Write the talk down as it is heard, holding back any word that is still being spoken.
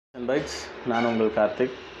Bytes. நான் உங்கள்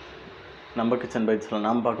கார்த்திக். நம்ம கிச்சன் பைட்ஸில்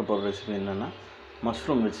நாம் பார்க்க போகிற ரெசிபி என்னென்னா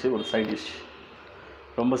மஷ்ரூம் வச்சு ஒரு சைட் டிஷ்.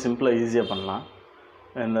 ரொம்ப சிம்பிளாக ஈஸியாக பண்ணலாம்.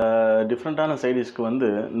 இந்த டிஃப்ரெண்ட்டான சைட் டிஷ்க்கு வந்து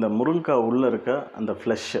இந்த முருங்கைக்காய் உள்ளே இருக்க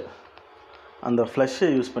அந்த ஃப்ளஷ்ஷை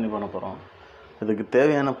யூஸ் பண்ணி பண்ண போகிறோம். இதுக்கு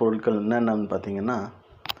தேவையான பொருட்கள் என்னென்னு பார்த்தீங்கன்னா,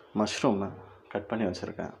 மஷ்ரூமு கட் பண்ணி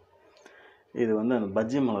வச்சுருக்கேன். இது வந்து அந்த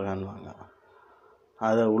பஜ்ஜி மிளகான்னுவாங்க,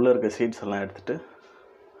 அதை உள்ளே இருக்க சீட்ஸ் எல்லாம் எடுத்துகிட்டு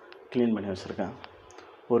க்ளீன் பண்ணி வச்சுருக்கேன்.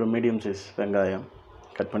 ஒரு மீடியம் சைஸ் வெங்காயம்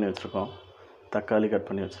கட் பண்ணி வச்சுருக்கோம். தக்காளி கட்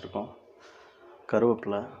பண்ணி வச்சுருக்கோம்.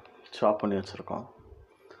 கருவேப்பிலை சாப் பண்ணி வச்சுருக்கோம்.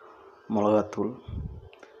 மிளகாத்தூள்,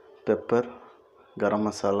 பெப்பர், கரம்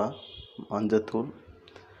மசாலா, மஞ்சத்தூள்.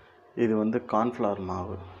 இது வந்து கார்ன்ஃப்ளவர்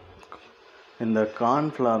மாவு. இந்த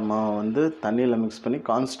கார்ன்ஃப்ளவர் மாவை வந்து தண்ணியில் மிக்ஸ் பண்ணி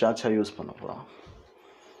கார்ன் ஸ்டார்ச்சாக யூஸ் பண்ண போகிறோம்.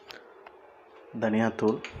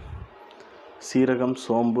 தனியாத்தூள், சீரகம்,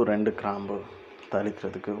 சோம்பு, 2 கிராம்பு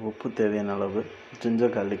தாளிக்கிறதுக்கு, உப்பு தேவையான அளவு,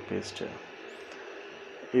 ஜிஞ்சர் கார்லிக் பேஸ்ட்டு.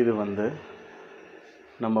 இது வந்து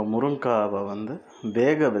நம்ம முருங்கைக்காவை வந்து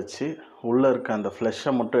வேக வச்சு உள்ளே இருக்க அந்த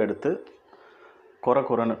ஃப்ளெஷ்ஷை மட்டும் எடுத்து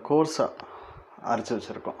குறைன்னு கோர்ஸாக அரைச்சி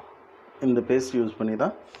வச்சுருக்கோம். இந்த பேஸ்ட் யூஸ் பண்ணி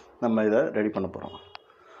தான் நம்ம இதை ரெடி பண்ண போகிறோம்.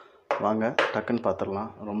 வாங்க டக்குன்னு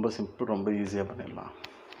பார்த்துடலாம். ரொம்ப சிம்பிள், ரொம்ப ஈஸியாக பண்ணிடலாம்.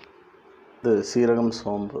 இது சீரகம்,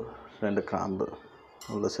 சோம்பு, 2 கிராம்பு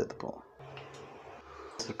உள்ளே சேர்த்துப்போம்.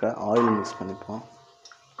 ஆயில் மிக்ஸ் பண்ணிப்போம்.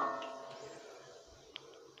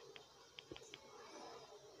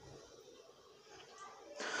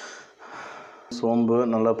 சோம்பு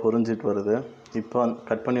நல்லா பொரிஞ்சிட்டு வருது. இப்போ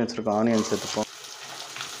கட் பண்ணி வச்சுருக்க ஆனியன் சேர்த்துப்போம்.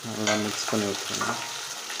 நல்லா மிக்ஸ் பண்ணி வச்சுருங்க.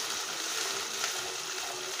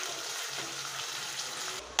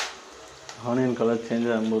 ஆனியன் கலர்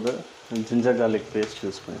சேஞ்ச் ஆகும்போது ஜிஞ்சர் கார்லிக் பேஸ்ட்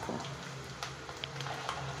யூஸ் பண்ணிப்போம்.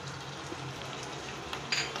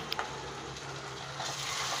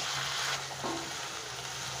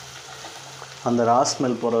 அந்த ரா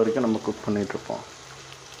ஸ்மெல் போகிற வரைக்கும் நம்ம குக் பண்ணிகிட்ருப்போம்.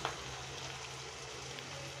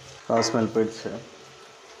 ரா ஸ்மெல் போயிடுச்சு.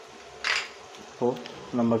 இப்போது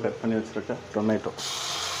நம்ம கட் பண்ணி வச்சுருக்க டொமேட்டோ,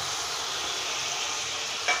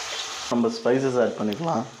 நம்ம ஸ்பைசஸ் ஆட்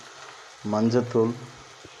பண்ணிக்கலாம். மஞ்சத்தூள்,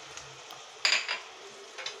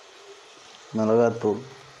 மிளகாத்தூள்,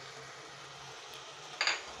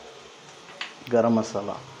 கரம்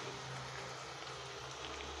மசாலா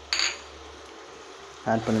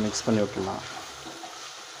ஆட் பண்ணி மிக்ஸ் பண்ணி விட்டுடலாம்.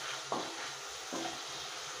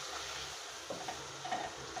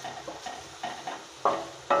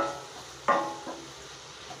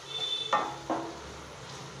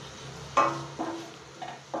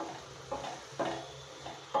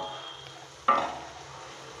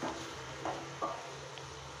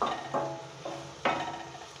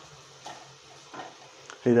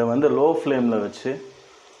 இதை வந்து லோ ஃப்ளேமில் வச்சு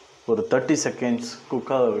ஒரு 30 செகண்ட்ஸ்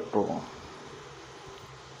குக்காக விட்டுருவோம்.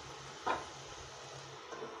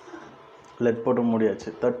 லெட் போட்டு முடியாச்சு.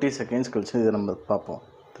 30 செகண்ட்ஸ் கழிச்சு இதை நம்ம பார்ப்போம்.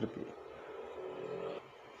 திருப்பி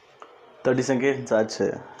 30 செகண்ட்ஸ் ஆச்சு.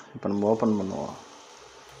 இப்போ நம்ம ஓப்பன் பண்ணுவோம்.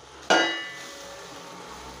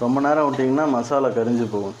 ரொம்ப நேரம் விட்டிங்கன்னா மசாலா கரிஞ்சு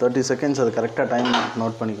போகும். 30 செகண்ட்ஸ், அது கரெக்டாக டைம்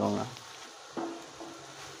நோட் பண்ணிக்கோங்க.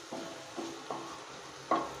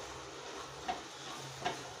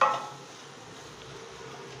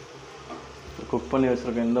 குக் பண்ணி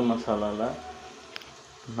வச்சுருக்க இந்த மசாலாவில்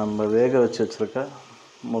நம்ம வேக வச்சு வச்சுருக்க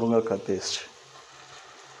முருங்கைக்காய் பேஸ்ட்,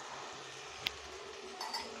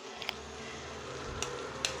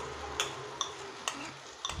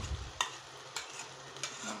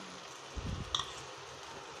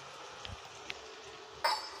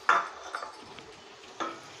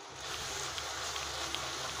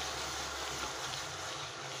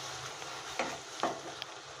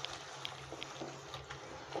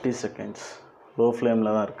 செகண்ட்ஸ் லோ ஃப்ளேமில்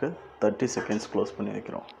தான் இருக்குது. 30 செகண்ட்ஸ் க்ளோஸ் பண்ணி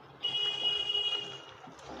வைக்கிறோம்.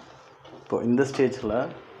 இப்போது இந்த ஸ்டேஜில்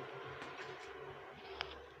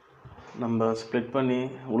நம்ம ஸ்ப்ளிட் பண்ணி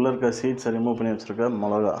உள்ளே இருக்க சீட்ஸை ரிமூவ் பண்ணி வச்சுருக்க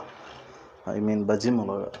மிளகா, பஜ்ஜி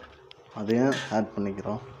மிளகா, அதையும் ஆட்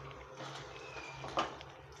பண்ணிக்கிறோம்.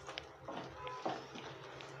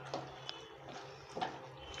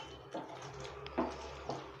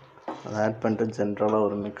 அதை ஆட் பண்ணிட்டு ஜென்ரலாக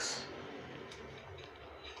ஒரு மிக்ஸ்.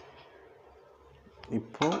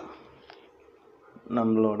 இப்போது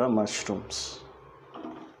நம்மளோட மஷ்ரூம்ஸ்,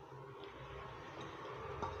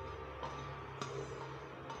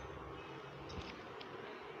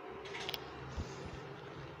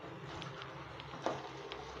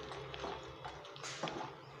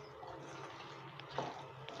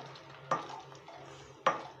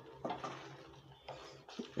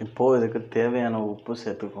 இப்போது இதுக்கு தேவையான உப்பு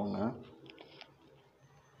சேர்த்துக்கோங்க.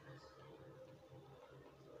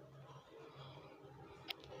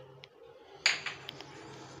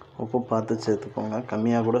 உப்பு பார்த்து சேர்த்துக்கோங்க,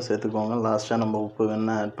 கம்மியாக கூட சேர்த்துக்கோங்க. லாஸ்ட்டாக நம்ம உப்பு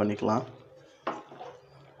வேணால் ஆட் பண்ணிக்கலாம்.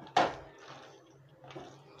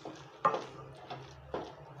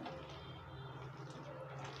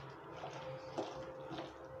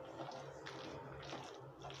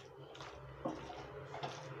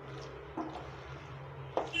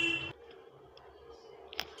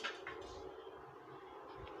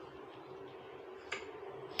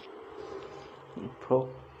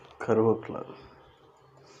 இப்போது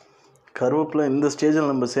கருவேப்பிலை இந்த ஸ்டேஜில்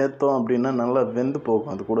நம்ம சேர்த்தோம் அப்படின்னா நல்லா வெந்து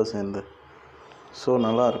போகும் அது கூட சேர்ந்து. ஸோ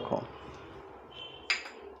நல்லாயிருக்கும்.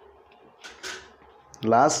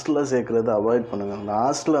 லாஸ்ட்டில் சேர்க்குறத அவாய்ட் பண்ணுங்கள்.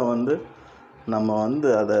 லாஸ்ட்டில் வந்து நம்ம வந்து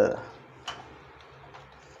அதை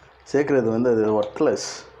சேர்க்குறது வந்து அது ஒர்த்லெஸ்.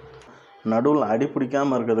 நடுவில் அடி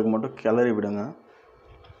பிடிக்காமல் இருக்கிறதுக்கு மட்டும் கிளறி விடுங்க.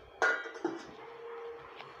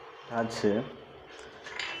 ஆச்சு.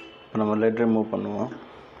 இப்போ நம்ம லெட் ரிமூவ் பண்ணுவோம்.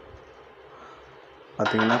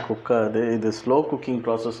 பார்த்திங்கன்னா குக் ஆகுது. இது ஸ்லோ குக்கிங்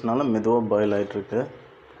ப்ராசஸ்னால மெதுவாக பாயில் ஆகிட்டுருக்கு.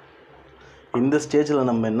 இந்த ஸ்டேஜில்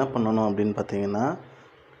நம்ம என்ன பண்ணணும் அப்படின்னு பார்த்திங்கன்னா,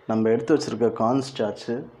 நம்ம எடுத்து வச்சுருக்க corn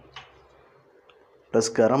starch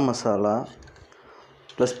plus garam masala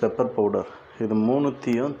plus pepper powder இது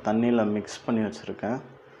மூணுத்தையும் தண்ணியில் மிக்ஸ் பண்ணி வச்சுருக்கேன்.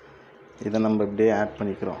 இதை நம்ம இப்படியே ஆட்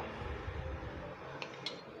பண்ணிக்கிறோம்.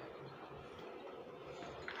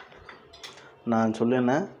 நான்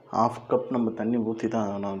சொல்லினேன் 1/2 கப் நம்ம தண்ணி ஊற்றி தான்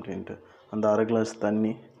ஆகணும் அப்படின்ட்டு. அந்த 1/2 கிளாஸ்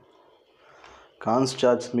தண்ணி கார்ன்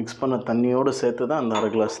ஸ்டார்ச் மிக்ஸ் பண்ண தண்ணியோடு சேர்த்து தான் அந்த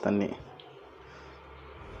 1/2 கிளாஸ் தண்ணி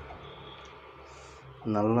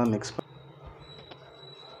நல்லா மிக்ஸ் பண்ணி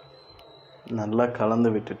நல்லா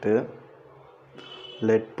கலந்து விட்டுட்டு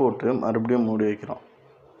லெட் போட்டு மறுபடியும் மூடி வைக்கிறோம்.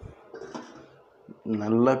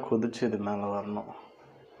 நல்லா கொதிச்சு இது மேலே வரணும்.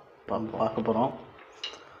 பார்க்க போகிறோம்.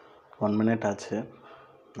 1 மினிட் ஆச்சு.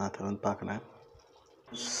 நான் திறந்து பார்க்குறேன்.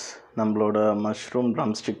 நம்மளோட மஷ்ரூம்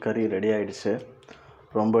ட்ரம்ஸ்டிக் கறி ரெடி ஆகிடுச்சு.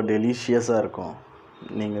 ரொம்ப டெலிஷியஸாக இருக்கும்.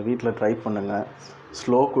 நீங்கள் வீட்டில் ட்ரை பண்ணுங்கள்.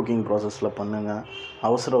 ஸ்லோ குக்கிங் ப்ராசஸில் பண்ணுங்கள்.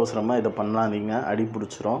 அவசரமாக இதை பண்ணாதீங்க, அடி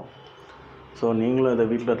பிடிச்சிரும். ஸோ நீங்களும் இதை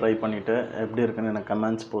வீட்டில் ட்ரை பண்ணிவிட்டு எப்படி இருக்குன்னு எனக்கு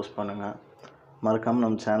கமெண்ட்ஸ் போஸ்ட் பண்ணுங்கள். மறக்காமல்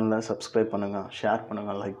நம்ம சேனலை சப்ஸ்கிரைப் பண்ணுங்கள், ஷேர்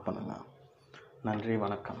பண்ணுங்கள், லைக் பண்ணுங்கள். நன்றி,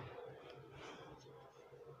 வணக்கம்.